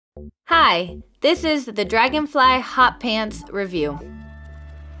Hi, this is the DragonFly Hot Pants review.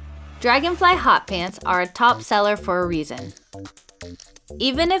 DragonFly hot pants are a top seller for a reason.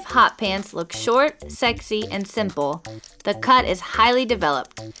 Even if hot pants look short, sexy, and simple, the cut is highly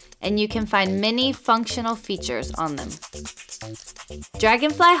developed, and you can find many functional features on them.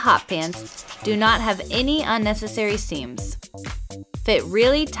 DragonFly hot pants do not have any unnecessary seams, fit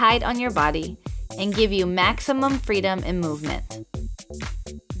really tight on your body, and give you maximum freedom in movement.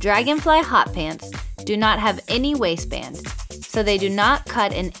 DragonFly hot pants do not have any waistband, so they do not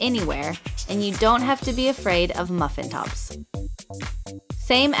cut in anywhere, and you don't have to be afraid of muffin tops.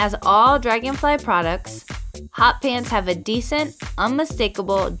 Same as all DragonFly products, hot pants have a decent,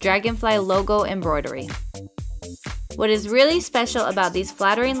 unmistakable DragonFly logo embroidery. What is really special about these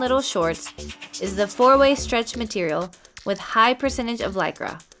flattering little shorts is the 4-way stretch material with high percentage of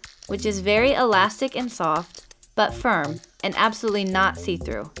lycra, which is very elastic and soft, but firm and absolutely not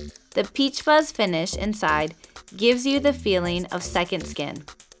see-through. The peach fuzz finish inside gives you the feeling of second skin.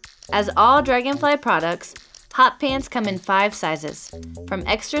 As all DragonFly products, hot pants come in 5 sizes, from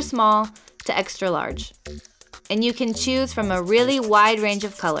extra small to extra large. And you can choose from a really wide range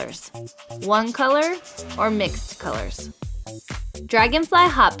of colors, one color or mixed colors. DragonFly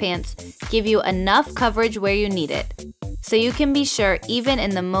hot pants give you enough coverage where you need it, so you can be sure even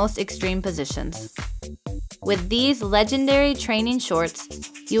in the most extreme positions. With these legendary training shorts,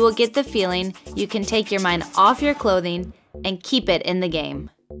 you will get the feeling you can take your mind off your clothing and keep it in the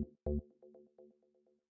game.